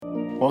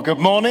Well, good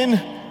morning.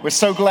 We're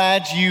so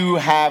glad you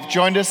have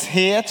joined us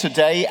here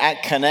today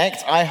at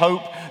Connect. I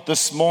hope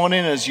this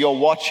morning as you're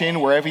watching,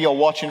 wherever you're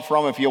watching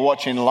from, if you're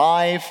watching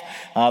live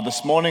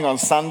this morning on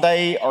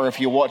Sunday, or if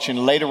you're watching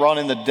later on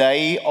in the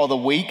day or the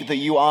week, that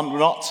you are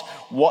not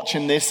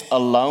watching this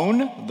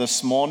alone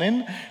this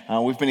morning.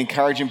 We've been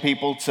encouraging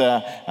people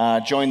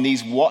to join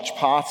these watch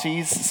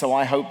parties, so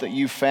I hope that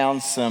you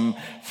found some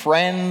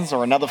friends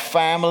or another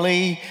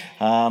family,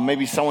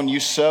 maybe someone you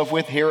serve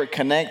with here at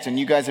Connect, and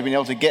you guys have been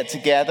able to get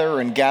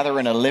together and gather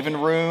in a living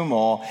room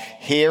or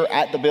here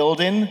at the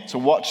building to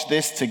watch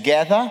this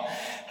together.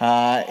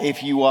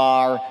 If you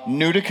are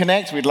new to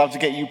Connect, we'd love to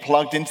get you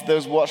plugged into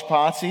those watch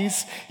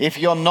parties. If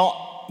you're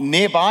not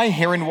nearby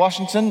here in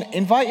Washington,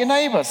 invite your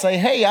neighbor. Say,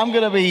 hey, I'm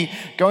going to be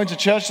going to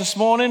church this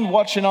morning,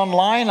 watching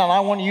online, and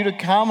I want you to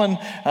come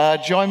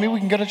and join me. We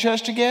can go to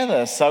church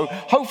together. So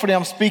hopefully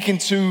I'm speaking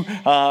to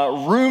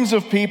rooms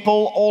of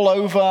people all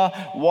over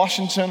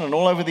Washington and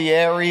all over the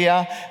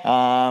area,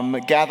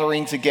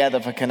 gathering together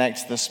for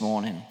Connect this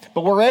morning.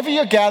 But wherever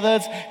you're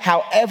gathered,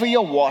 however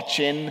you're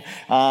watching,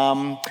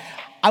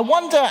 I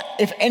wonder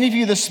if any of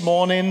you this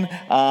morning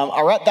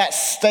are at that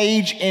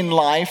stage in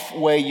life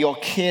where your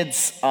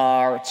kids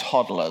are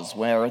toddlers,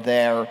 where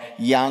they're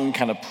young,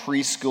 kind of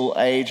preschool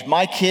age.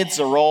 My kids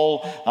are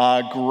all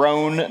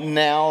grown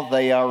now.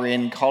 They are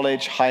in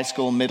college, high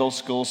school, middle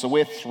school, so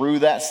we're through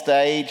that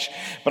stage.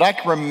 But I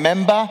can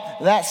remember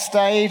that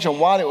stage, and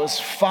while it was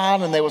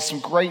fun and there were some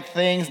great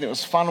things, and it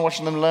was fun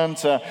watching them learn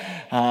to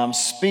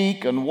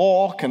speak and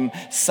walk and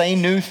say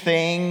new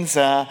things,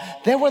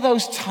 there were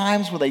those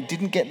times where they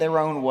didn't get their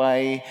own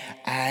way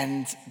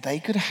and they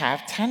could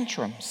have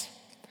tantrums.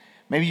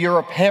 Maybe you're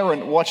a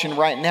parent watching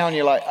right now and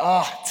you're like,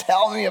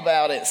 tell me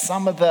about it.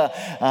 Some of the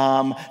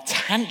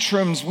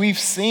tantrums we've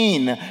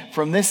seen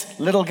from this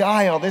little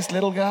guy or this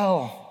little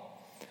girl.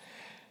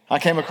 I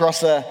came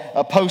across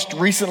a post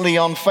recently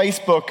on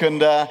Facebook,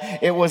 and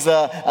it was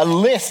a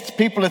list.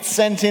 People had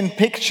sent in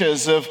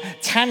pictures of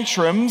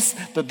tantrums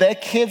that their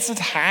kids had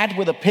had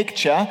with a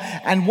picture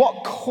and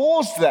what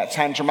caused that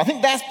tantrum. I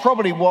think that's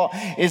probably what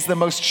is the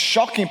most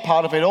shocking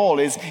part of it all,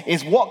 is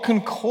what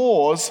can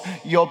cause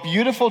your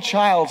beautiful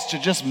child to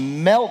just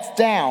melt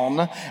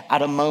down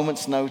at a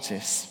moment's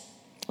notice.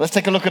 Let's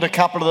take a look at a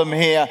couple of them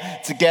here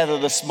together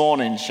this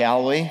morning,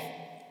 shall we?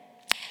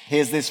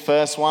 Here's this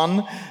first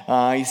one.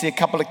 You see a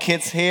couple of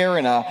kids here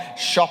in a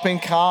shopping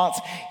cart.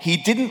 He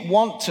didn't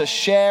want to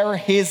share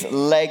his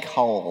leg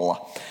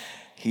hole.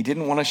 He had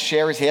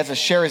to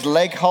share his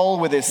leg hole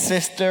with his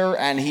sister,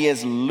 and he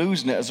is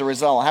losing it as a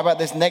result. How about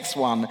this next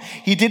one?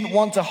 He didn't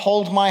want to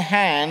hold my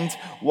hand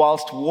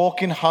whilst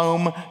walking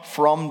home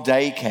from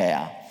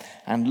daycare.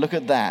 And look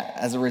at that.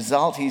 As a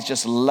result, he's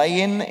just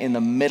laying in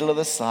the middle of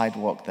the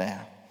sidewalk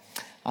there.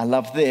 I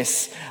love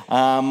this.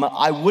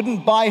 I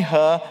wouldn't buy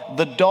her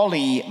the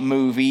Dolly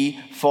movie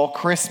for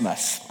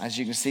Christmas. As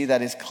you can see,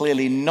 that is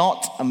clearly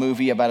not a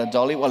movie about a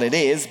dolly. Well, it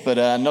is, but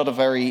not a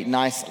very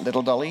nice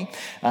little dolly.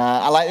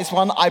 I like this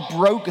one. I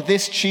broke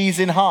this cheese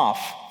in half.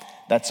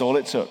 That's all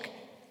it took.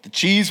 The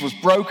cheese was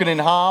broken in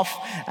half,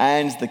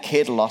 and the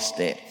kid lost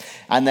it.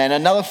 And then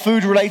another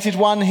food-related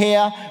one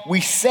here.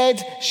 We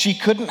said she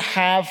couldn't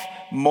have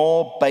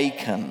more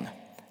bacon.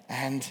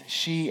 And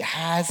she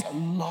has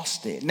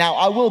lost it. Now,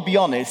 I will be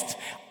honest,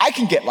 I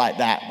can get like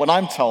that when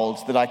I'm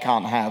told that I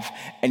can't have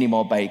any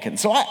more bacon.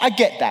 So I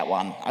get that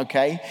one,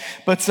 okay?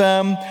 But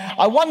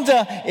I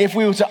wonder if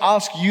we were to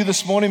ask you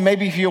this morning,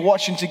 maybe if you're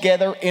watching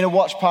together in a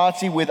watch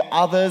party with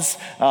others,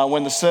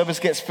 when the service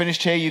gets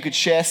finished here, you could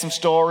share some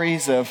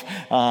stories of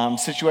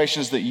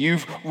situations that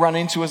you've run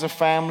into as a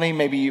family.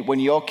 Maybe when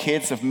your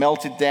kids have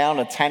melted down,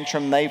 a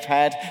tantrum they've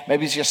had.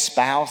 Maybe it's your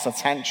spouse, a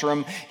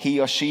tantrum he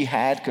or she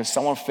had because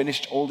someone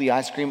finished all the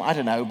ice cream. I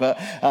don't know, but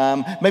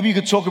maybe you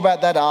could talk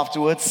about that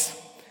afterwards.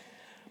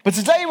 But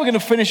today we're going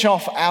to finish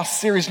off our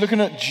series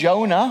looking at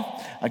Jonah,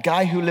 a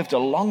guy who lived a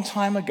long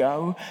time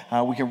ago.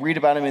 We can read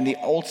about him in the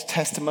Old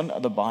Testament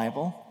of the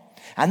Bible.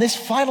 And this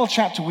final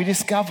chapter, we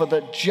discover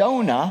that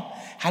Jonah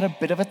had a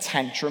bit of a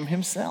tantrum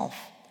himself.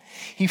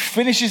 He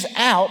finishes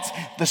out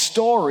the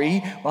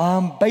story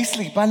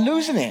basically by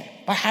losing it,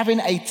 by having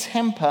a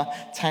temper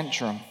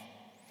tantrum.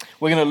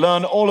 We're going to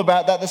learn all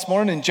about that this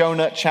morning in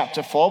Jonah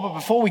chapter 4. But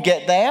before we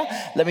get there,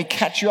 let me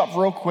catch you up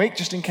real quick,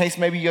 just in case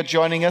maybe you're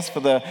joining us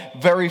for the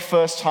very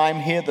first time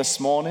here this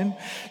morning.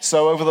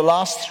 So over the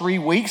last 3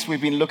 weeks,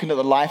 we've been looking at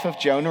the life of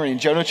Jonah. And in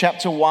Jonah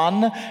chapter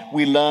 1,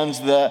 we learned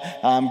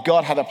that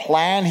God had a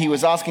plan. He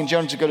was asking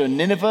Jonah to go to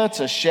Nineveh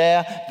to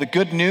share the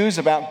good news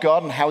about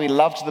God and how he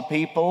loved the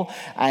people.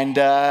 And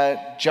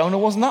Jonah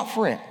wasn't up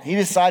for it. He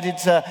decided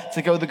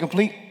to go the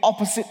complete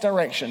opposite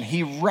direction.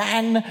 He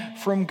ran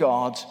from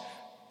God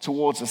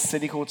towards a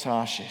city called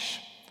Tarshish.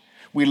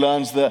 We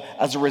learned that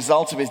as a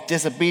result of his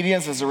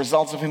disobedience, as a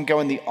result of him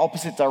going the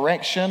opposite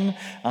direction,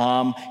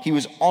 he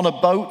was on a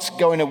boat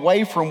going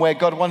away from where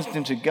God wanted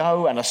him to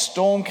go, and a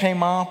storm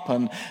came up,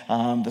 and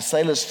the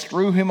sailors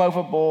threw him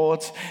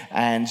overboard,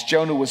 and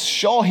Jonah was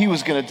sure he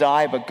was going to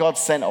die, but God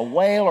sent a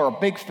whale or a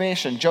big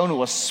fish, and Jonah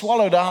was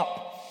swallowed up.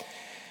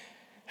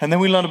 And then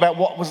we learned about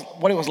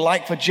what it was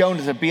like for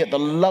Jonah to be at the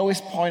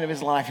lowest point of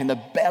his life, in the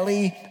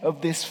belly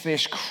of this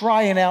fish,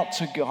 crying out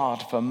to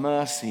God for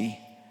mercy.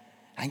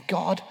 And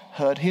God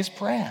heard his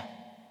prayer.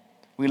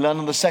 We learned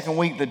in the second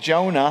week that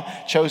Jonah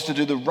chose to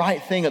do the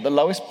right thing at the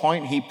lowest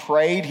point. He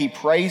prayed, he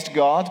praised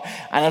God,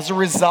 and as a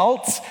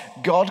result,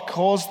 God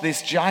caused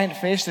this giant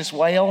fish, this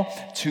whale,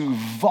 to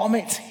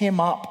vomit him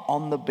up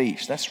on the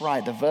beach. That's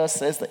right, the verse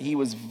says that he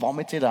was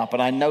vomited up,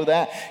 and I know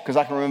that because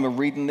I can remember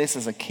reading this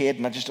as a kid,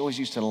 and I just always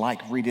used to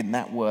like reading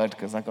that word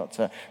because I got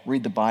to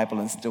read the Bible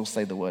and still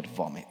say the word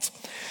vomit.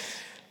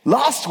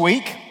 Last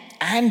week,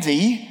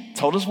 Andy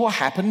told us what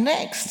happened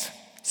next.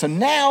 So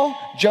now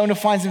Jonah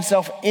finds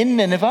himself in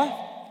Nineveh.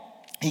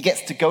 He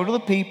gets to go to the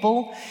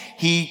people.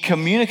 He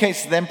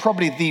communicates to them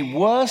probably the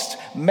worst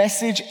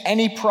message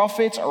any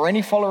prophet or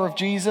any follower of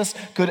Jesus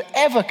could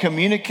ever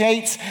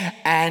communicate.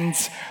 And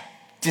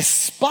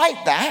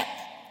despite that,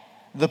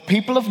 the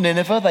people of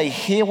Nineveh, they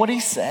hear what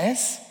he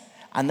says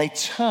and they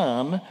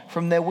turn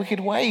from their wicked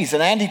ways.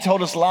 And Andy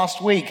told us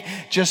last week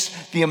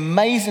just the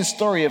amazing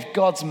story of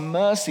God's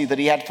mercy that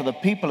he had for the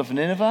people of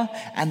Nineveh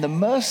and the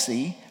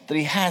mercy that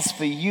he has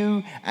for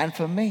you and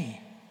for me.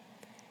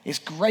 Is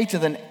greater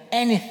than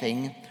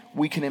anything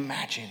we can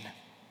imagine.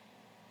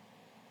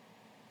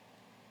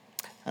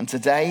 And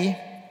today,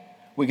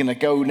 we're going to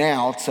go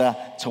now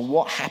to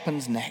what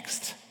happens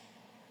next.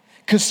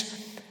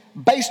 Because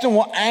based on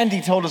what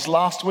Andy told us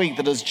last week,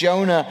 that as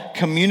Jonah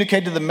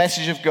communicated the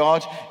message of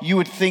God, you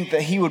would think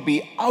that he would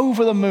be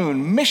over the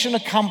moon, mission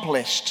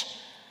accomplished.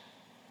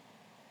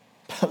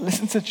 But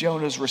listen to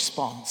Jonah's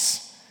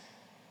response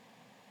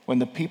when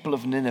the people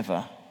of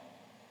Nineveh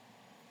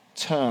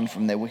turn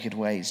from their wicked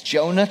ways.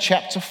 Jonah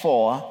chapter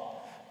 4,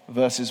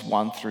 verses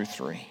 1 through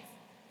 3.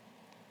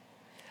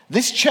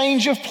 This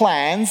change of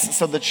plans,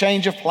 so the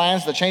change of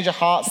plans, the change of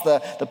hearts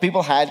the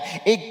people had,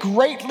 it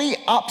greatly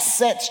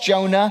upset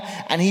Jonah,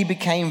 and he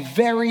became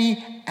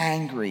very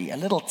angry, a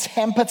little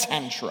temper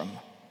tantrum.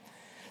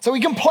 So he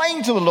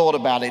complained to the Lord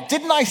about it.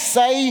 Didn't I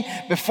say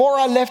before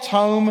I left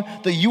home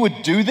that you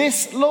would do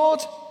this, Lord?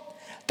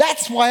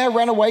 That's why I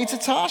ran away to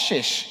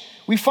Tarshish.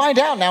 We find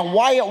out now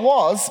why it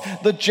was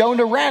that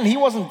Jonah ran. He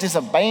wasn't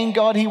disobeying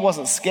God. He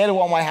wasn't scared of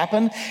what might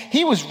happen.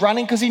 He was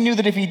running because he knew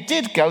that if he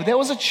did go, there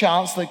was a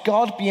chance that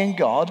God, being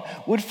God,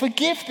 would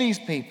forgive these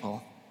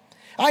people.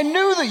 I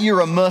knew that you're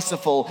a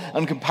merciful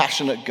and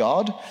compassionate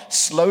God,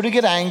 slow to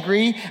get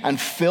angry and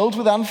filled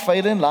with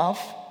unfailing love.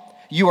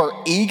 You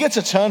are eager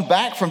to turn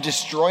back from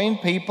destroying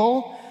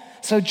people.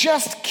 So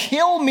just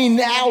kill me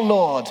now,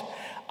 Lord.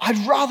 I'd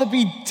rather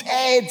be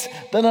dead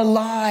than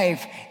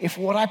alive if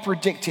what I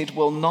predicted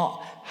will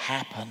not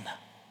happen.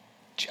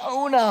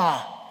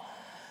 Jonah,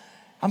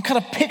 I'm kind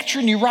of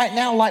picturing you right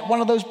now like one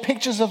of those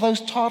pictures of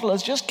those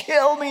toddlers. Just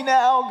kill me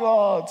now,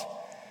 God.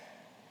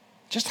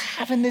 Just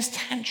having this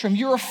tantrum.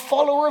 You're a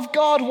follower of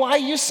God. Why are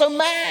you so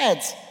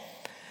mad?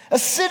 A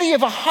city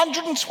of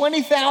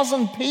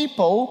 120,000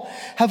 people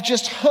have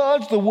just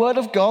heard the word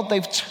of God.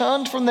 They've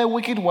turned from their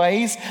wicked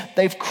ways.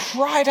 They've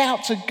cried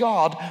out to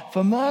God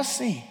for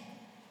mercy.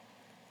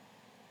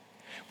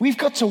 We've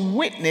got to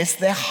witness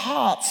their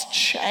hearts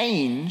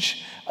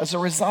change as a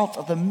result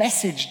of the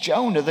message,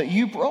 Jonah, that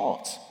you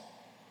brought.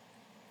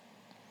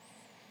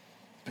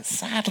 But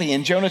sadly,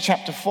 in Jonah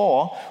chapter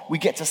 4, we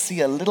get to see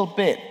a little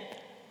bit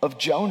of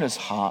Jonah's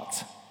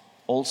heart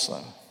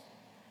also.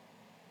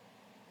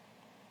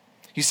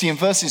 You see, in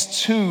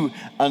verses 2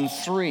 and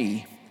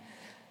 3,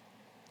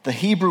 the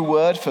Hebrew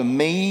word for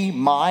me,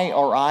 my,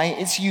 or I,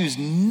 it's used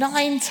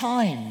 9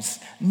 times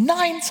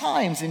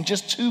in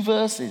just 2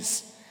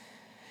 verses.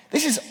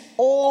 This is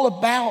all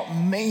about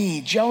me.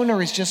 Jonah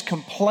is just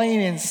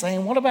complaining,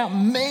 saying, what about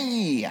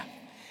me?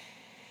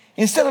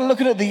 Instead of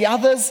looking at the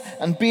others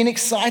and being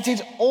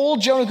excited, all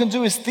Jonah can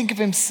do is think of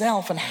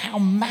himself and how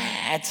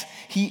mad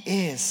he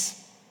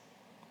is.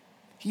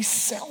 He's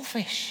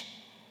selfish.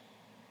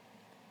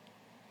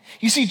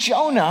 You see,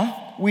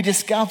 Jonah, we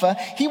discover,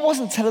 he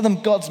wasn't telling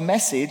them God's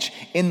message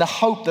in the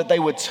hope that they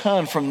would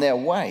turn from their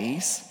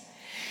ways.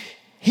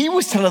 He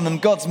was telling them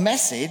God's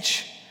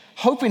message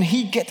hoping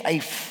he'd get a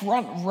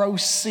front row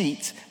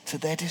seat to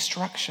their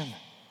destruction.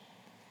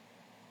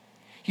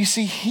 You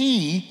see,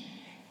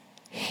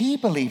 he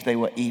believed they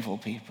were evil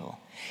people.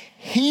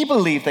 He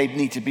believed they'd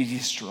need to be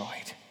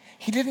destroyed.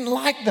 He didn't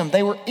like them.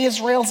 They were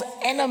Israel's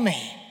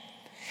enemy.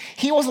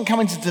 He wasn't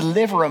coming to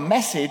deliver a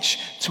message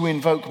to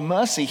invoke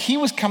mercy. He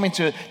was coming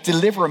to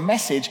deliver a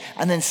message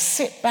and then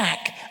sit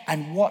back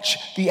and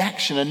watch the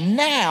action. And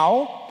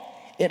now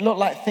it looked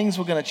like things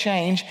were going to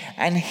change,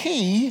 and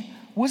he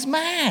was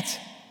mad.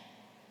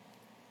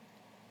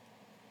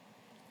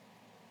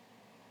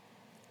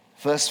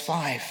 Verse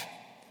 5.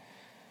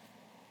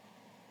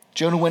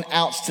 Jonah went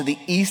out to the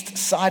east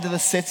side of the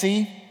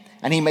city,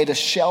 and he made a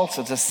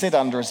shelter to sit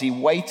under as he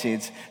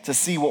waited to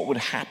see what would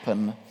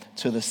happen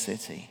to the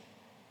city.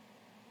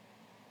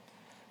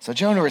 So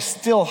Jonah is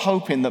still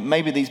hoping that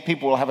maybe these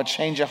people will have a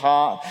change of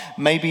heart.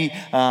 Maybe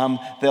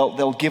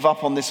they'll give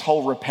up on this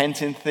whole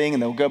repenting thing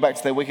and they'll go back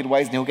to their wicked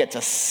ways, and he'll get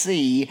to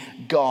see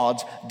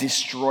God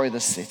destroy the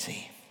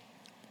city.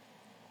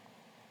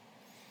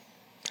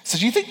 So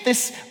do you think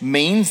this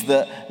means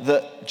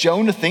that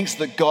Jonah thinks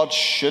that God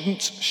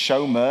shouldn't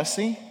show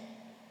mercy?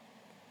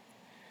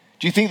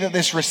 Do you think that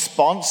this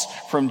response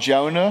from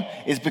Jonah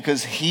is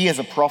because he as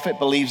a prophet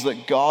believes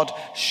that God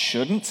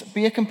shouldn't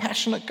be a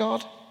compassionate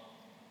God?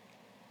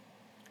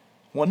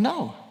 Well,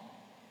 no.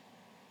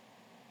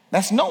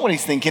 That's not what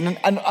he's thinking.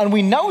 And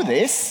we know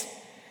this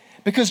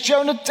because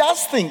Jonah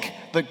does think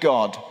that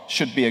God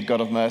should be a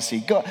God of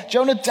mercy.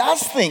 Jonah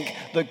does think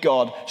that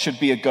God should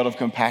be a God of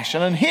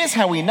compassion. And here's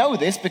how we know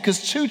this,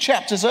 because 2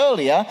 chapters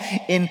earlier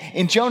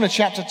in Jonah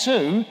chapter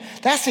 2,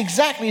 that's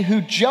exactly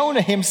who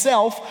Jonah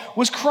himself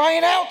was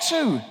crying out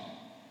to.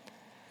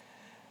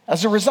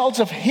 As a result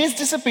of his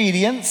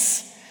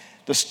disobedience,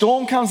 the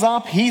storm comes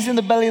up, he's in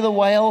the belly of the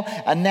whale,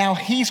 and now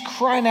he's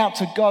crying out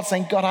to God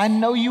saying, God, I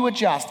know you are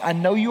just, I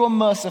know you are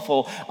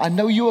merciful, I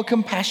know you are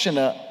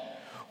compassionate.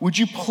 Would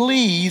you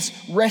please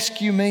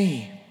rescue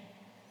me?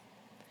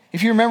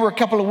 If you remember a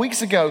couple of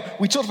weeks ago,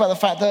 we talked about the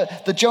fact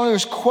that Jonah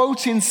is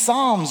quoting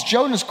Psalms.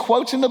 Jonah's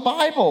quoting the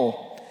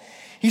Bible.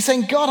 He's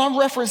saying, God, I'm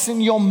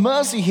referencing your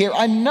mercy here.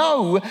 I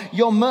know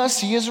your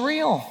mercy is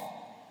real.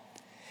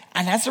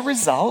 And as a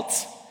result,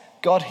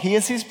 God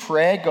hears his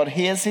prayer. God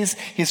hears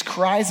his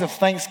cries of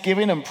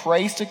thanksgiving and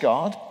praise to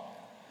God.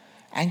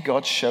 And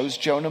God shows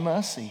Jonah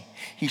mercy.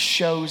 He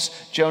shows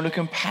Jonah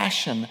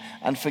compassion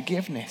and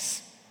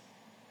forgiveness.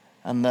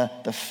 And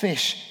the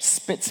fish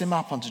spits him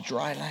up onto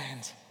dry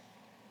land.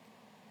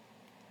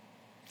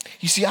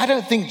 You see, I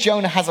don't think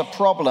Jonah has a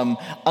problem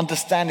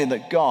understanding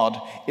that God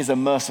is a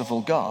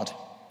merciful God.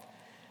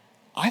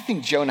 I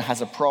think Jonah has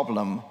a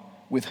problem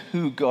with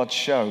who God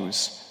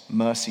shows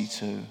mercy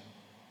to.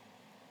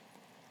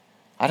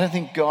 I don't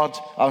think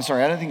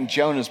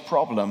Jonah's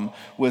problem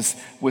was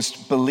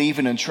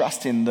believing and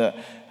trusting that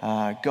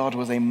God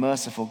was a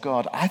merciful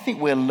God. I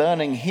think we're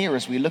learning here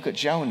as we look at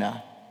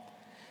Jonah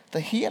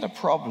that he had a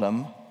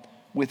problem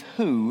with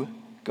who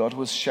God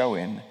was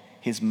showing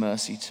his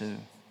mercy to.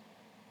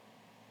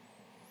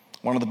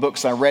 One of the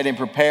books I read in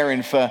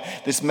preparing for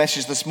this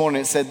message this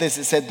morning, it said this.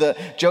 It said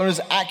that Jonah's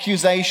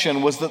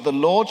accusation was that the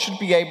Lord should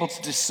be able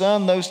to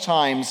discern those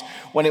times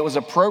when it was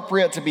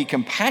appropriate to be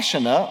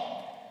compassionate,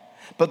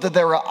 but that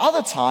there are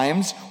other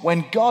times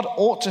when God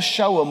ought to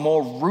show a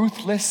more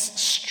ruthless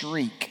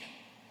streak.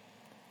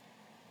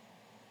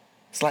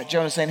 It's like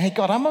Jonah saying, hey,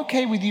 God, I'm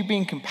okay with you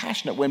being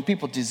compassionate when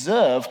people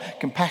deserve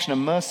compassion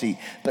and mercy.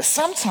 But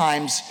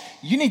sometimes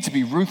you need to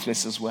be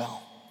ruthless as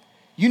well.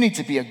 You need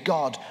to be a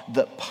God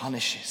that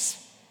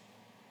punishes.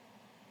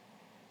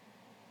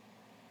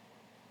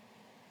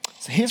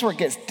 So here's where it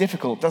gets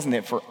difficult, doesn't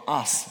it, for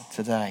us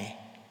today.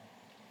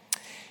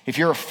 If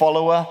you're a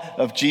follower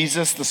of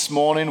Jesus this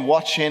morning,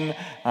 watching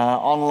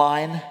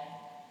online,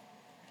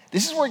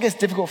 this is where it gets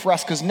difficult for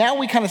us, because now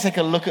we kind of take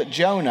a look at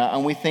Jonah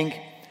and we think,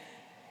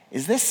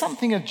 is there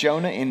something of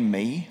Jonah in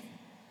me?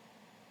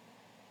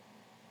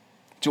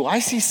 Do I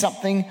see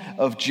something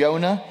of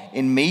Jonah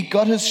in me?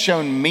 God has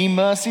shown me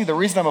mercy. The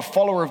reason I'm a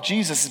follower of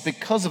Jesus is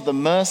because of the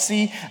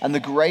mercy and the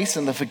grace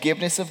and the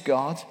forgiveness of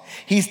God.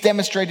 He's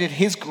demonstrated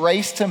his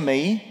grace to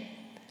me.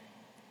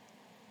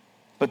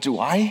 But do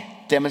I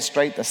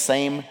demonstrate the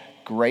same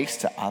grace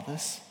to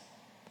others?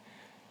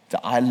 Do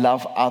I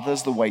love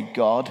others the way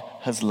God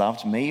has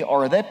loved me?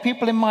 Or are there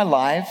people in my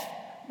life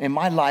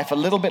a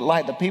little bit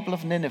like the people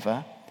of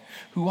Nineveh,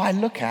 who I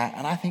look at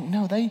and I think,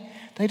 no,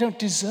 they don't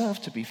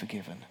deserve to be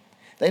forgiven.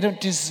 They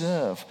don't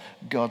deserve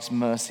God's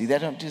mercy. They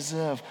don't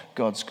deserve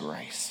God's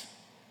grace.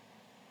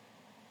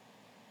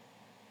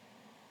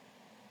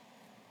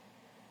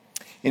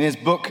 In his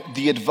book,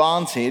 The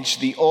Advantage,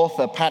 the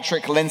author,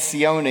 Patrick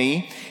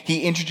Lencioni,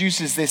 he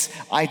introduces this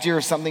idea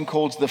of something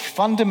called the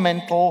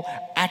fundamental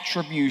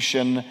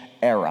attribution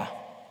error.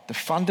 The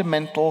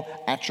fundamental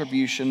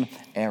attribution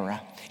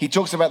error. He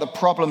talks about the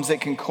problems it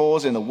can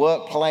cause in the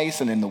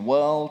workplace and in the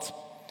world.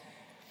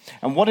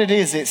 And what it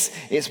is,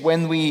 it's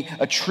when we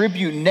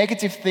attribute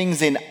negative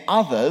things in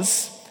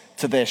others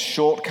to their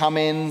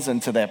shortcomings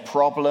and to their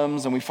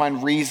problems, and we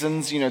find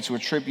reasons, to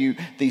attribute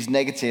these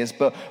negatives.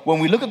 But when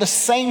we look at the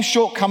same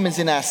shortcomings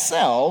in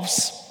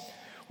ourselves,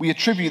 we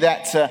attribute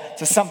that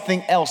to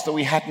something else that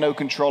we had no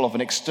control of,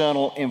 an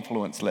external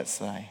influence, let's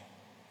say.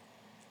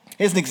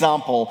 Here's an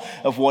example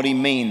of what he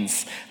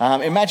means.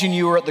 Imagine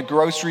you were at the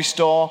grocery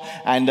store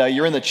and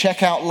you're in the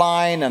checkout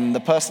line, and the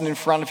person in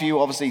front of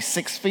you, obviously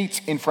 6 feet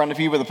in front of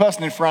you, but the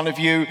person in front of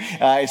you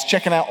is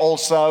checking out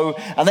also,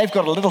 and they've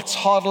got a little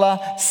toddler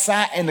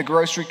sat in the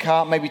grocery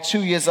cart, maybe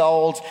 2 years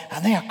old,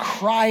 and they are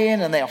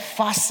crying and they are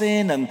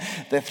fussing and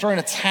they're throwing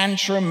a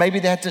tantrum. Maybe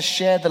they had to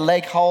share the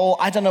leg hole.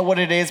 I don't know what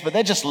it is, but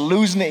they're just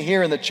losing it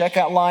here in the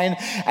checkout line,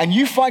 and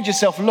you find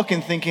yourself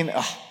looking, thinking,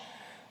 oh,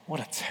 what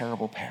a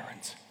terrible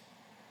parent.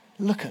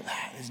 Look at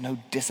that. There's no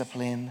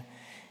discipline.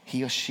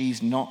 He or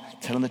she's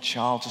not telling the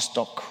child to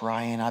stop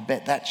crying. I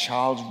bet that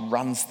child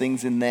runs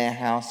things in their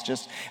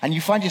house and you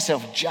find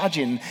yourself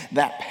judging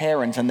that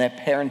parent and their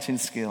parenting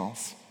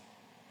skills.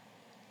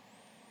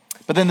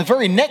 But then the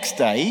very next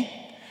day,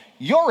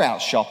 you're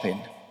out shopping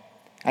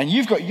and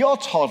you've got your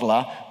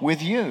toddler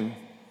with you.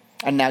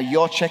 And now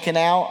you're checking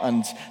out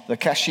and the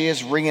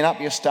cashier's ringing up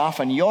your stuff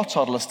and your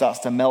toddler starts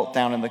to melt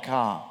down in the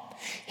car.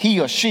 He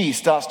or she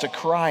starts to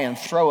cry and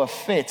throw a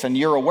fit and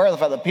you're aware of the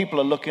fact that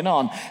people are looking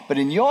on. But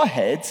in your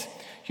head,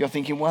 you're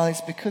thinking, well,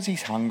 it's because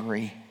he's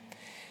hungry.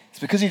 It's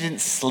because he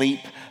didn't sleep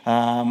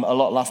a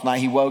lot last night.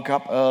 He woke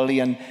up early.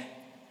 And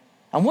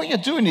what you're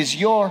doing is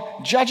you're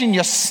judging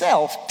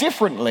yourself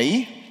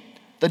differently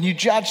than you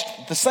judged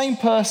the same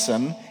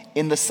person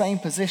in the same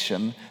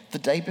position the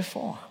day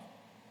before.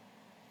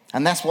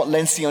 And that's what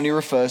Lencioni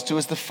refers to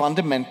as the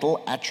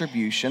fundamental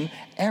attribution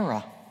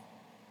error.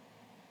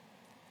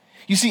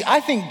 You see, I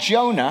think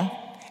Jonah,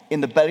 in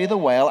the belly of the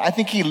whale, I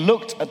think he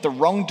looked at the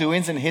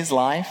wrongdoings in his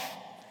life,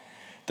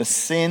 the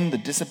sin, the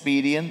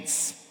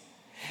disobedience,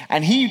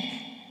 and he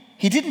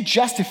didn't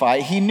justify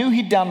it. He knew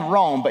he'd done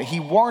wrong, but he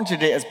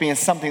warranted it as being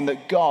something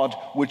that God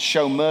would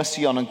show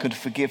mercy on and could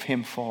forgive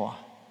him for.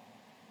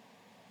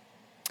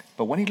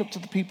 But when he looked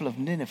at the people of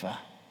Nineveh,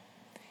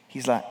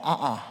 he's like,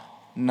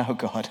 no,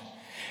 God.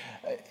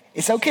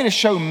 It's okay to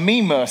show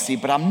me mercy,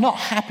 but I'm not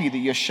happy that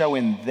you're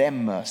showing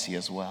them mercy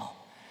as well,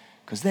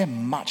 because they're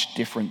much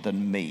different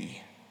than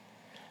me.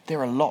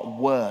 They're a lot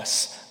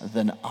worse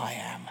than I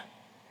am.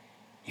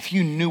 If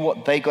you knew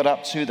what they got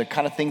up to, the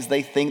kind of things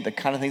they think, the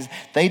kind of things,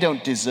 they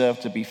don't deserve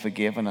to be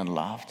forgiven and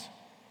loved.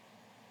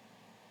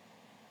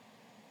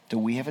 Do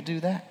we ever do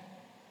that?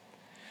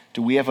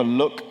 Do we ever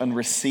look and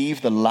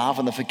receive the love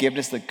and the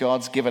forgiveness that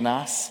God's given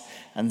us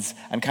and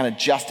kind of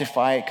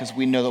justify it because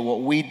we know that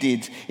what we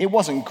did, it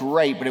wasn't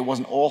great, but it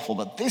wasn't awful.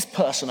 But this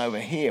person over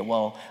here,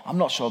 well, I'm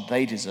not sure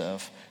they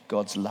deserve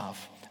God's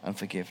love and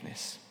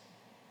forgiveness.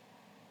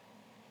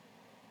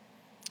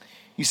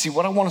 You see,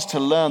 what I want us to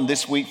learn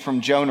this week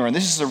from Jonah, and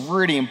this is a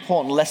really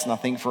important lesson, I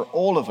think, for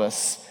all of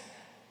us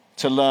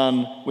to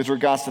learn with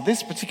regards to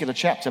this particular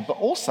chapter, but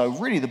also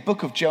really the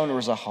book of Jonah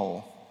as a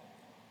whole.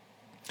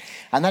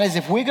 And that is,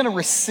 if we're going to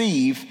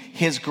receive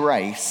his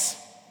grace,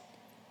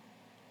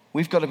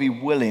 we've got to be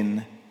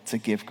willing to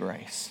give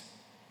grace.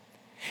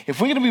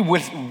 If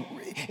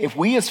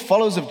we as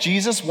followers of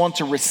Jesus want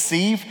to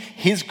receive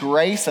his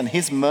grace and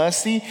his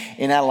mercy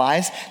in our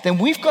lives, then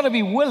we've got to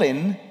be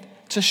willing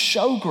to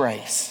show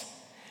grace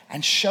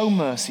and show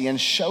mercy and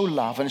show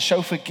love and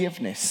show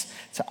forgiveness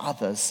to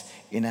others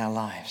in our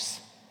lives.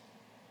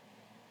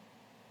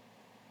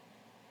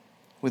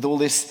 With all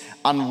this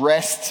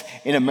unrest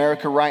in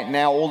America right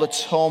now, all the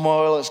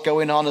turmoil that's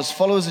going on, as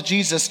followers of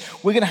Jesus,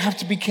 we're going to have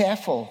to be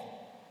careful.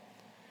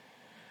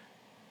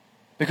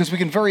 Because we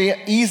can very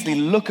easily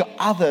look at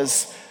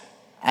others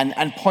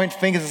and point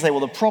fingers and say, well,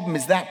 the problem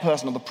is that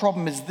person, or the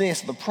problem is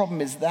this, or the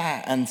problem is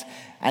that,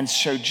 and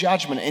show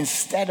judgment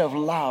instead of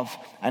love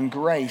and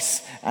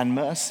grace and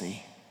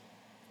mercy.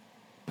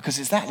 Because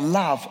it's that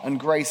love and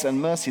grace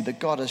and mercy that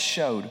God has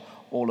showed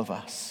all of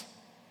us.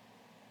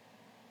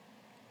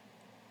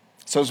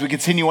 So as we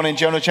continue on in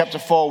Jonah chapter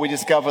 4, we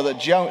discover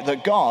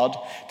that God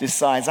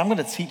decides, I'm going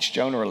to teach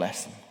Jonah a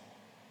lesson.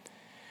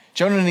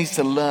 Jonah needs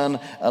to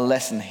learn a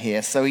lesson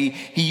here. So he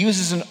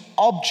uses an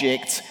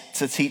object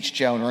to teach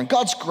Jonah. And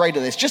God's great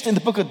at this. Just in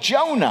the book of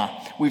Jonah,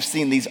 we've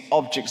seen these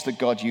objects that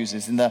God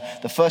uses. In the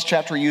first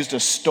chapter, he used a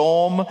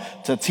storm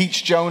to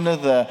teach Jonah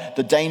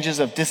the dangers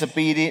of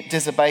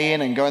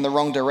disobeying and going the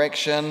wrong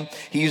direction.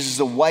 He uses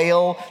a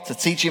whale to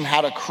teach him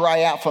how to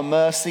cry out for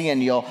mercy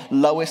in your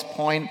lowest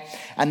point.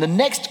 And the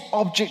next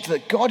object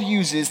that God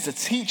uses to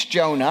teach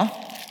Jonah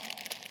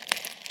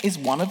is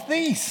one of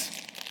these.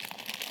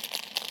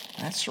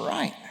 That's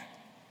right.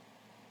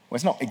 Well,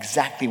 it's not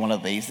exactly one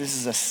of these. This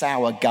is a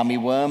sour gummy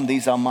worm.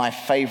 These are my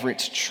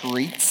favorite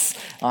treats.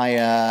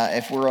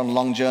 If we're on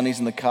long journeys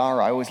in the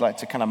car, I always like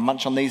to kind of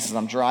munch on these as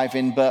I'm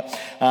driving. But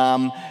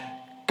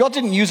God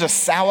didn't use a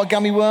sour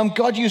gummy worm.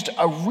 God used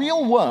a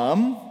real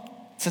worm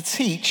to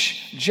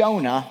teach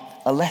Jonah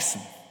a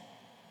lesson.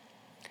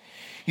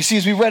 You see,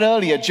 as we read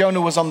earlier, Jonah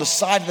was on the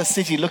side of the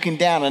city looking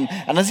down,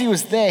 and as he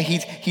was there,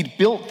 he'd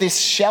built this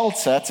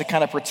shelter to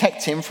kind of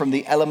protect him from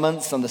the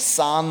elements and the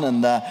sun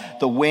and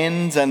the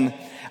wind.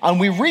 And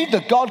we read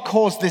that God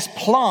caused this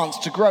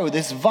plant to grow.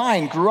 This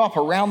vine grew up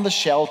around the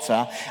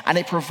shelter, and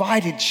it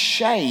provided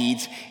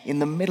shade in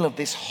the middle of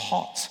this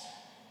hot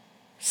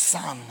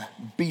sun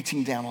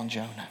beating down on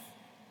Jonah.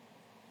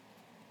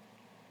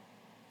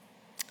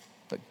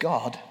 But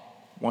God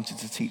wanted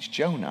to teach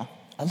Jonah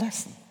a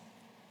lesson.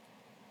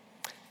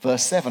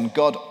 Verse 7,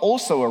 God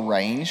also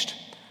arranged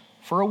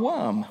for a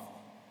worm.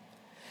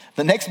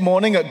 The next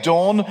morning at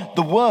dawn,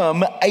 the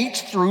worm ate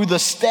through the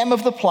stem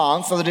of the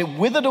plant so that it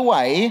withered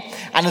away.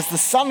 And as the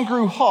sun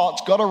grew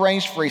hot, God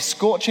arranged for a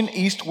scorching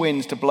east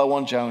wind to blow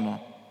on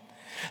Jonah.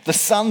 The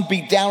sun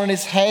beat down on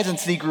his head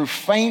until he grew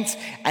faint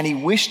and he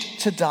wished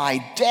to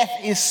die. Death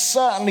is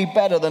certainly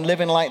better than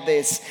living like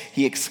this,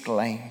 he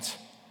exclaimed.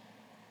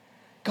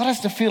 God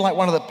has to feel like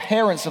one of the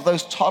parents of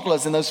those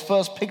toddlers in those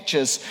first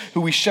pictures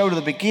who we showed at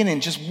the beginning,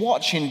 just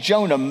watching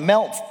Jonah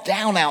melt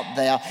down out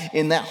there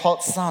in that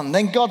hot sun.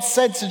 Then God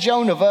said to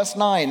Jonah, verse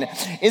 9,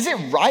 is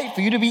it right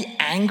for you to be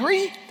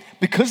angry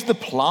because the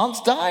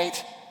plants died?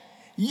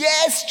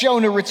 Yes,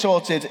 Jonah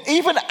retorted,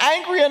 even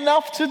angry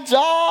enough to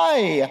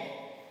die.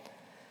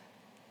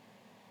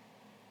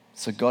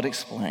 So God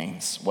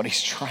explains what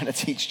he's trying to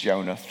teach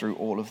Jonah through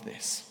all of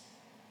this.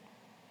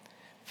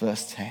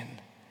 Verse 10,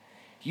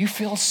 you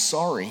feel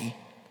sorry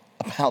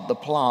about the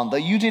plant, though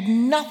you did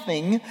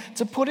nothing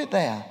to put it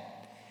there.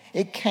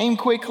 It came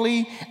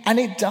quickly and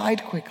it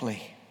died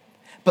quickly.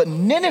 But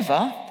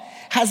Nineveh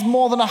has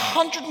more than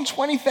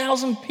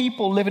 120,000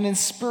 people living in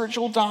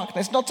spiritual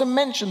darkness, not to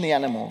mention the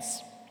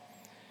animals.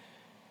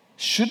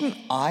 Shouldn't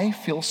I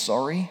feel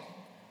sorry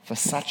for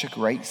such a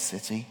great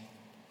city?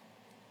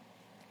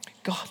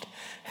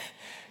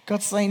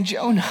 God's saying,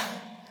 Jonah,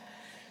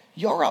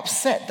 you're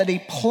upset that he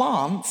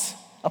plants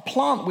a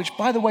plant which,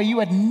 by the way, you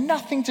had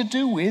nothing to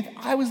do with.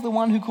 I was the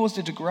one who caused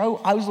it to grow.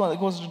 I was the one that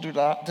caused it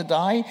to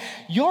die.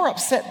 You're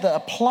upset that a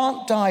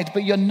plant died,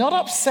 but you're not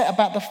upset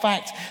about the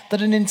fact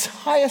that an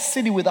entire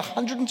city with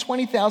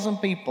 120,000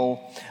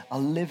 people are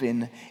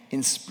living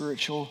in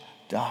spiritual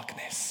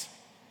darkness.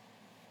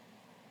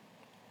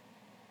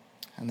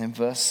 And then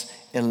verse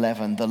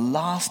 11, the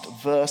last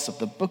verse of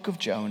the book of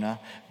Jonah,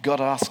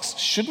 God asks,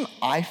 shouldn't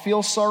I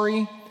feel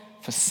sorry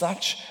for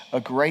such a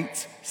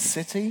great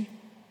city?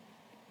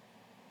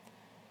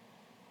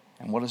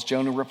 And what does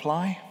Jonah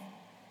reply?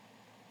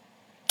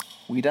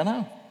 We don't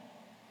know.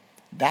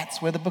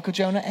 That's where the book of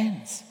Jonah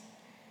ends.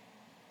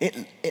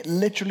 It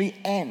literally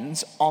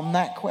ends on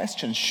that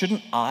question.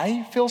 Shouldn't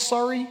I feel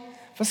sorry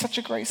for such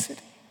a great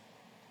city?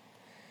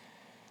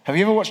 Have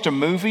you ever watched a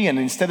movie and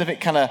instead of it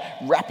kind of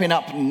wrapping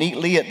up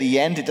neatly at the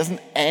end, it doesn't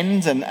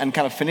end and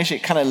kind of finish,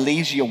 it kind of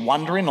leaves you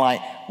wondering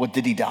like, well,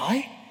 did he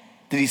die?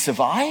 Did he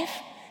survive?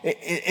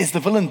 Is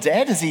the villain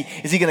dead? Is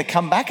he going to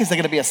come back? Is there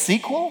going to be a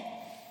sequel?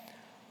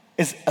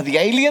 Are the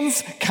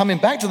aliens coming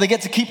back? Do they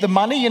get to keep the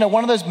money? You know,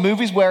 one of those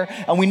movies where,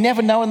 and we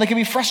never know, and they can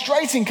be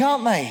frustrating,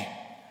 can't they?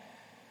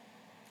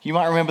 You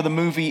might remember the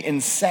movie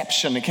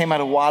Inception. It came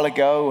out a while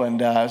ago,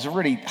 and it was a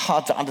really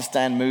hard to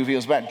understand movie. It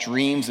was about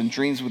dreams and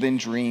dreams within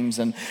dreams.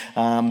 And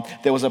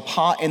there was a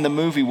part in the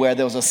movie where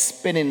there was a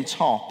spinning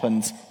top,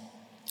 and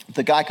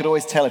the guy could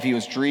always tell if he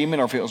was dreaming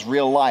or if it was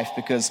real life,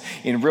 because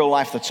in real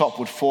life the top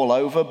would fall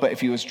over, but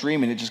if he was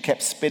dreaming, it just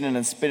kept spinning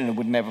and spinning and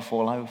would never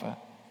fall over.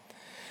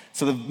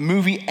 So the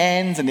movie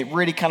ends and it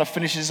really kind of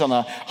finishes on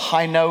a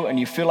high note and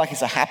you feel like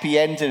it's a happy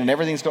ending and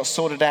everything's got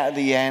sorted out at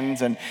the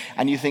end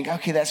and you think,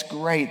 okay, that's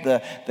great, the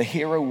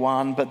hero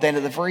won. But then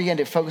at the very end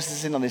it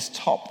focuses in on this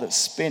top that's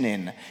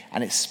spinning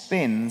and it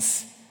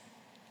spins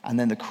and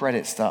then the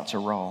credits start to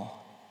roll.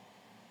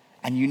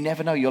 And you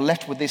never know, you're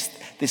left with this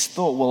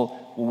thought,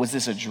 well, was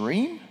this a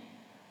dream?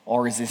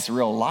 Or is this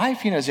real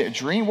life? You know, is it a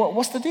dream?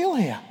 What's the deal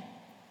here?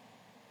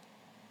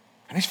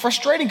 And it's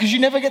frustrating because you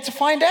never get to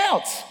find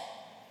out.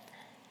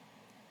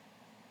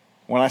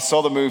 When I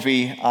saw the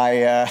movie,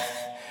 I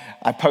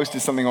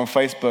posted something on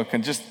Facebook,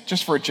 and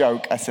just for a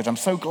joke, I said, I'm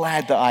so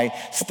glad that I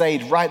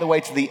stayed right the way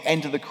to the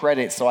end of the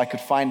credits so I could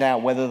find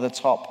out whether the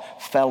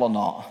top fell or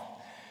not.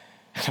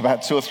 And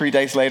about 2 or 3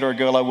 days later, a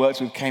girl I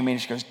worked with came in,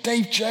 and she goes,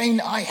 Dave, Jane,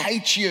 I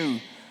hate you.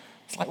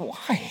 It's like,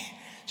 why?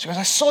 She goes,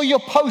 I saw your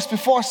post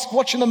before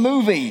watching the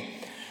movie.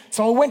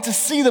 So I went to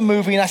see the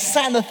movie and I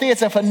sat in the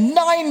theater for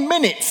 9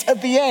 minutes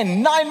at the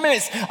end. 9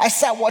 minutes. I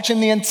sat watching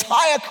the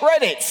entire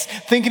credits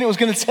thinking it was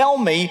going to tell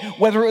me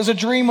whether it was a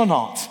dream or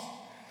not.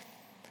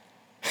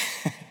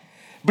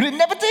 But it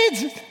never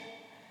did.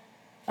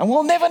 And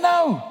we'll never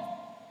know.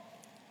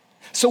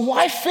 So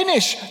why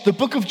finish the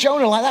book of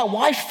Jonah like that?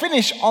 Why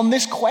finish on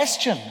this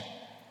question?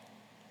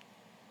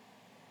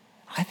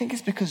 I think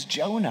it's because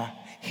Jonah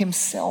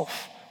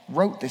himself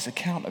wrote this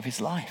account of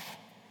his life.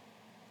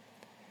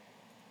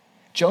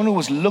 Jonah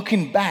was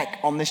looking back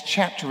on this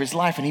chapter of his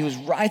life and he was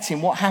writing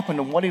what happened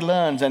and what he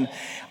learned. And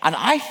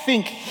I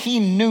think he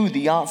knew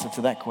the answer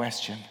to that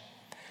question.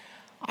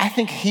 I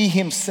think he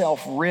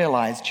himself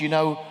realized, you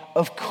know,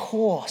 of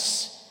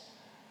course,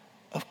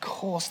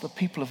 the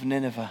people of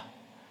Nineveh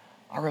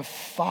are of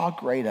far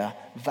greater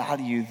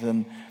value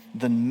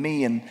than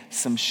me and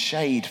some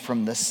shade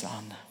from the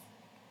sun.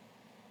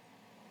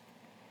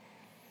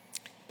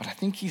 But I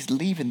think he's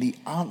leaving the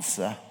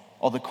answer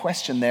or the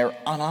question there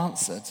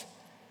unanswered.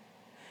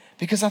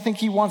 Because I think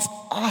he wants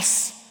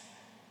us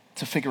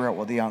to figure out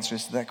what the answer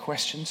is to that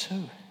question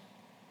too.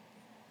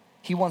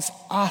 He wants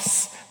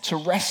us to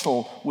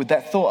wrestle with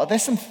that thought. Are there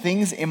some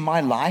things in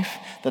my life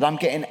that I'm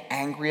getting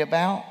angry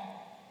about?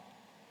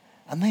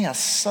 And they are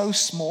so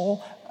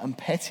small and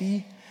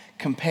petty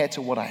compared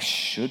to what I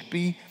should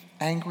be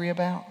angry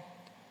about.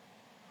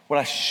 What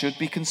I should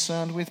be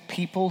concerned with.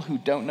 People who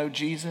don't know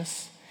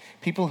Jesus.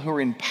 People who are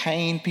in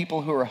pain.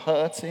 People who are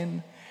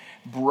hurting.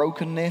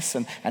 Brokenness,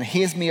 and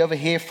here's me over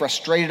here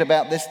frustrated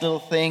about this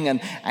little thing,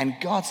 and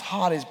God's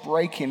heart is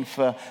breaking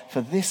for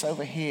this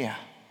over here.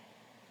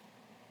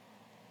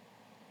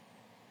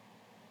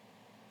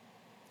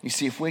 You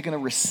see, if we're going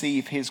to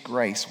receive his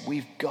grace,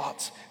 we've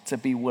got to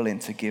be willing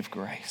to give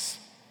grace.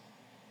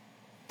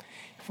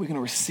 If we're going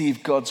to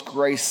receive God's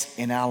grace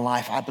in our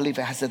life, I believe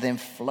it has to then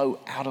flow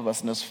out of us.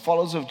 And as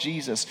followers of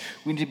Jesus,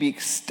 we need to be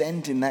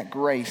extending that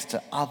grace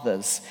to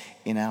others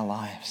in our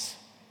lives.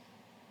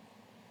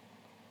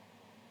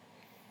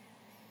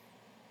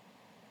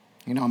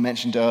 You know, I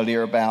mentioned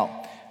earlier about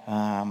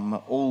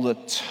all the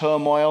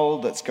turmoil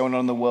that's going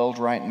on in the world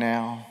right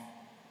now.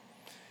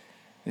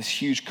 This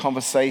huge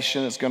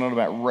conversation that's going on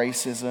about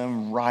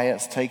racism,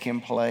 riots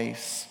taking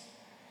place,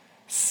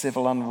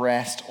 civil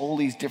unrest, all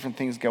these different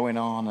things going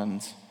on.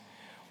 And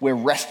we're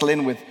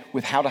wrestling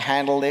with how to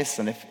handle this.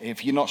 And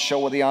if you're not sure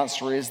what the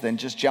answer is, then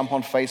just jump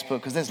on Facebook,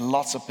 because there's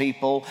lots of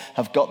people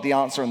have got the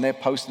answer and they're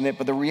posting it.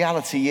 But the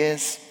reality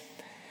is,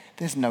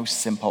 there's no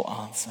simple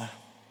answer.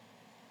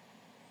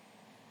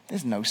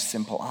 There's no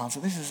simple answer.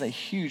 This is a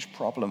huge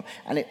problem,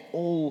 and it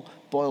all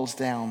boils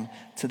down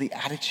to the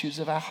attitudes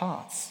of our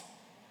hearts.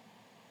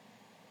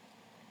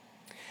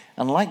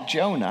 And like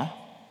Jonah,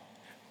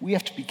 we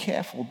have to be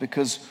careful,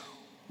 because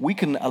we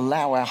can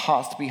allow our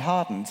hearts to be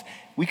hardened.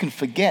 We can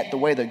forget the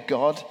way that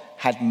God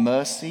had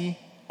mercy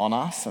on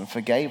us and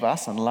forgave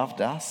us and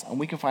loved us, and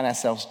we can find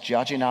ourselves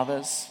judging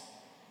others,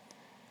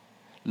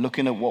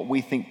 looking at what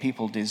we think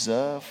people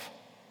deserve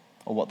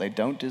or what they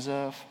don't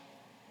deserve,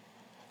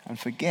 and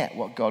forget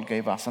what God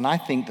gave us. And I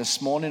think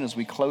this morning, as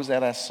we close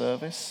out our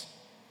service,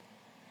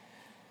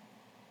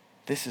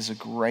 this is a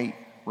great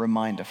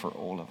reminder for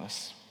all of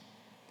us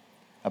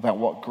about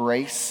what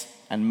grace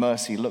and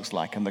mercy looks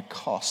like and the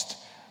cost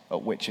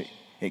at which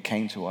it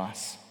came to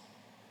us.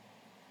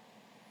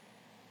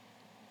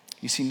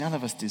 You see, none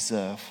of us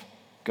deserve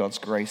God's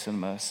grace and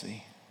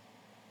mercy.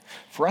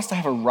 For us to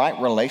have a right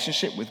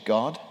relationship with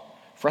God,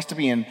 for us to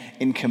be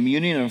in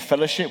communion and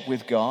fellowship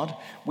with God,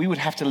 we would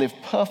have to live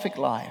perfect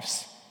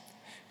lives,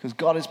 because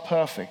God is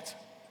perfect.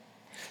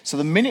 So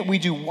the minute we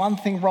do one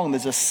thing wrong,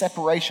 there's a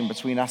separation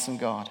between us and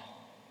God.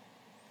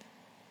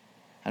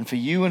 And for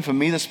you and for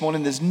me this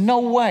morning, there's no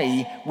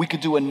way we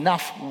could do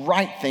enough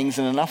right things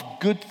and enough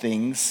good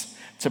things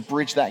to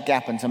bridge that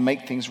gap and to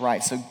make things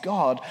right. So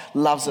God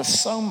loves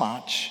us so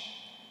much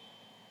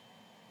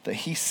that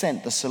he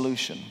sent the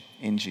solution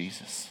in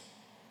Jesus.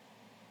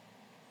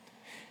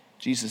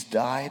 Jesus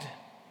died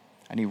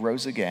and he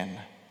rose again.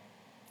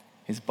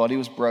 His body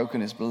was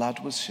broken, his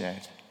blood was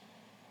shed.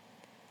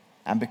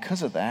 And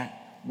because of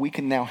that, we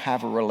can now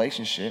have a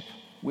relationship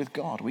with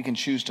God. We can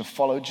choose to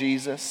follow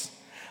Jesus.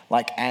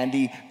 Like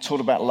Andy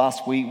talked about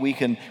last week, we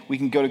can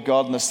go to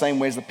God in the same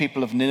way as the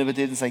people of Nineveh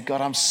did and say,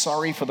 God, I'm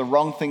sorry for the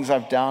wrong things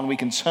I've done. We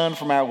can turn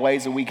from our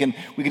ways and we can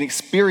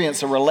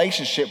experience a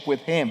relationship with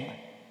him.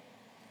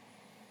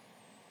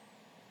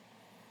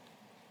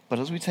 But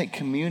as we take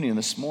communion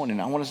this morning,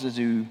 I want us to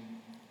do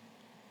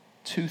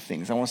two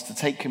things. I want us to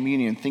take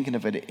communion thinking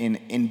of it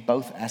in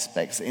both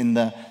aspects. In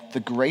the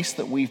grace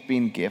that we've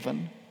been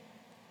given,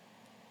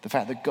 the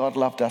fact that God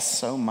loved us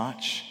so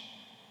much,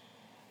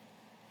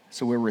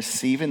 so we're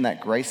receiving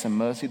that grace and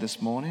mercy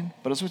this morning.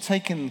 But as we're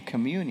taking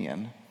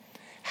communion,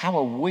 how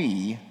are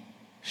we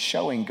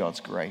showing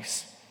God's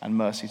grace and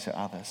mercy to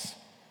others?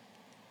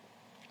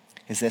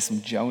 Is there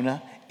some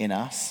Jonah in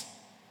us?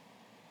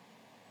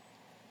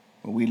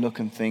 Where we look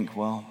and think,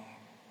 well,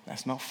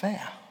 that's not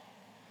fair.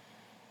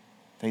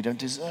 They don't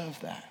deserve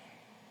that.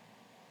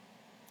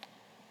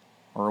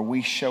 Or are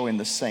we showing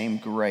the same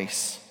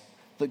grace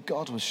that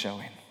God was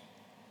showing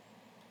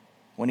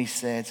when he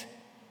said,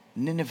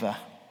 Nineveh,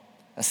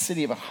 a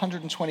city of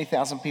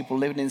 120,000 people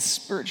living in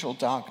spiritual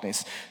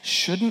darkness,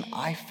 shouldn't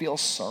I feel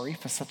sorry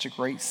for such a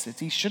great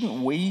city?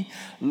 Shouldn't we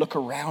look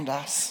around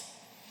us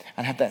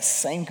and have that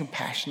same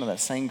compassion and that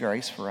same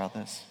grace for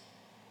others?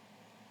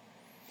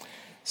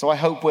 So I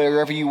hope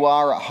wherever you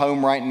are at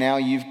home right now,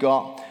 you've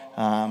got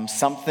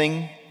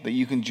something that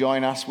you can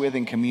join us with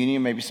in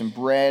communion, maybe some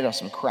bread or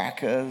some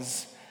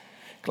crackers,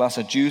 a glass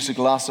of juice, a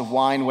glass of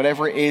wine,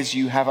 whatever it is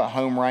you have at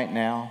home right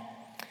now.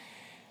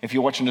 If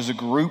you're watching as a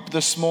group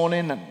this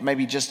morning,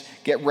 maybe just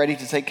get ready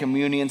to take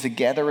communion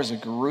together as a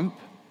group.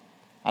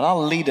 And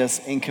I'll lead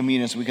us in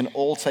communion so we can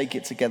all take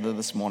it together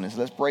this morning. So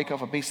let's break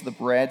off a piece of the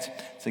bread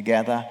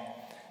together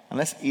and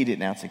let's eat it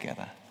now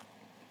together.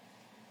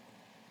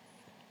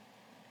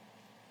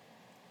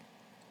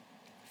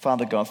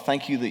 Father God,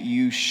 thank you that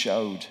you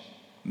showed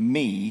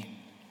me,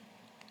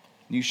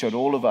 you showed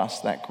all of us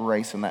that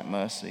grace and that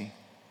mercy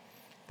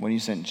when you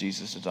sent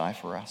Jesus to die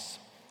for us.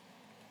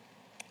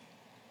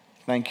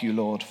 Thank you,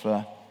 Lord,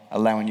 for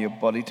allowing your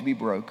body to be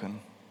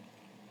broken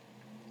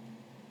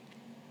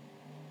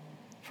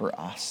for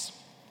us.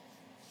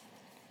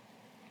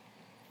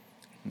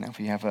 Now, if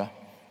you have a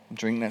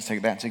drink, let's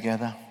take that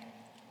together.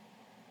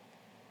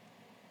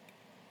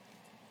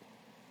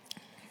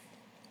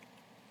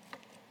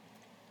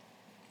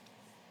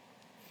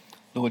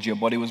 Lord, your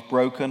body was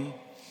broken,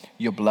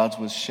 your blood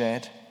was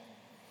shed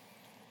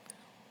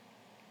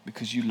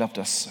because you loved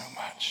us so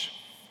much.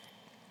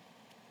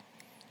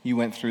 You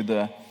went through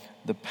the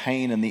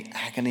pain and the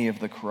agony of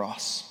the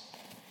cross.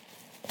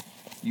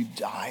 You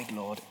died,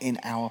 Lord, in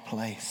our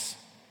place.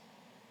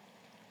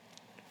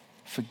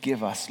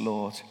 Forgive us,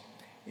 Lord,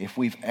 if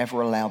we've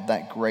ever allowed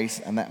that grace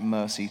and that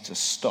mercy to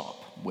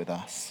stop with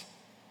us.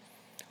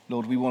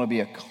 Lord, we want to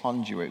be a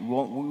conduit.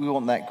 We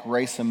want that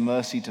grace and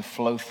mercy to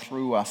flow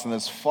through us. And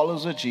as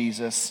followers of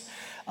Jesus,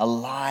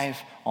 alive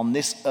on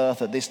this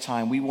earth at this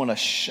time, we want to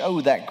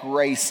show that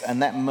grace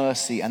and that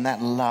mercy and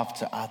that love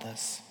to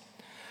others.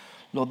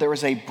 Lord, there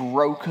is a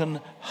broken,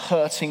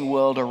 hurting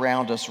world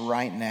around us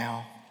right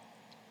now.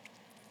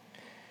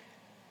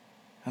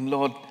 And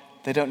Lord,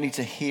 they don't need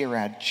to hear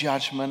our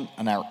judgment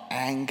and our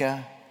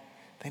anger.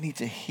 They need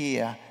to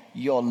hear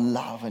your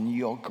love and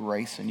your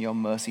grace and your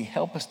mercy.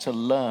 Help us to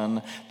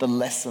learn the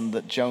lesson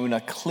that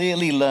Jonah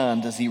clearly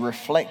learned as he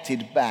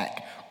reflected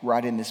back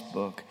right in this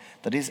book,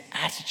 that his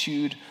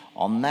attitude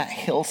on that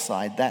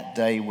hillside that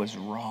day was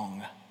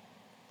wrong.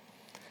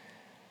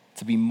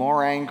 To be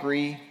more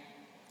angry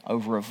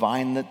over a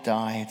vine that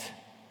died,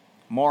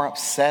 more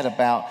upset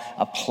about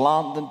a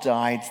plant that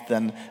died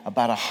than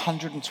about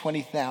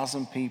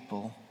 120,000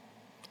 people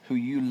who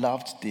you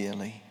loved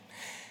dearly.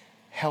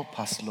 Help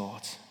us,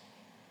 Lord,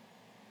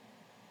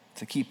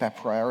 to keep our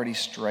priorities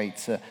straight,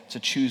 to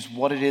choose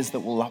what it is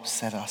that will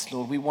upset us.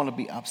 Lord, we want to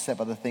be upset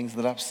by the things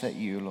that upset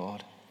you,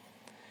 Lord.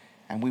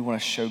 And we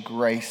want to show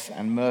grace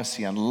and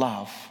mercy and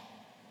love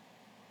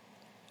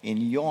in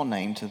your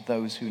name to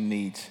those who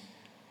need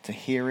to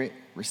hear it,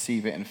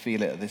 receive it, and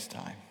feel it at this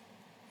time.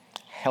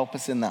 Help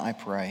us in that, I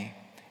pray,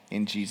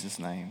 in Jesus'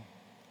 name.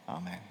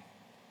 Amen.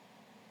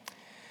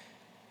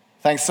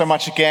 Thanks so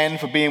much again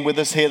for being with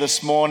us here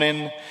this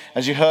morning.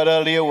 As you heard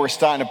earlier, we're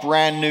starting a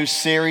brand new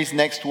series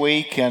next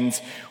week, and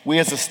we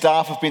as a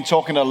staff have been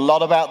talking a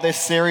lot about this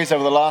series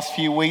over the last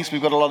few weeks.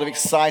 We've got a lot of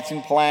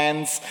exciting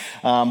plans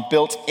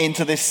built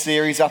into this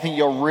series. I think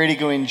you're really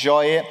going to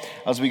enjoy it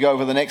as we go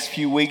over the next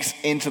few weeks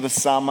into the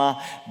summer,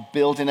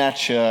 building our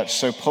church.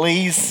 So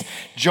please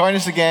join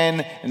us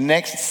again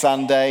next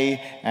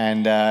Sunday,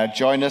 and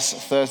join us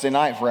Thursday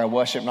night for our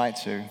worship night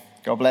too.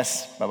 God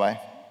bless.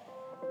 Bye-bye.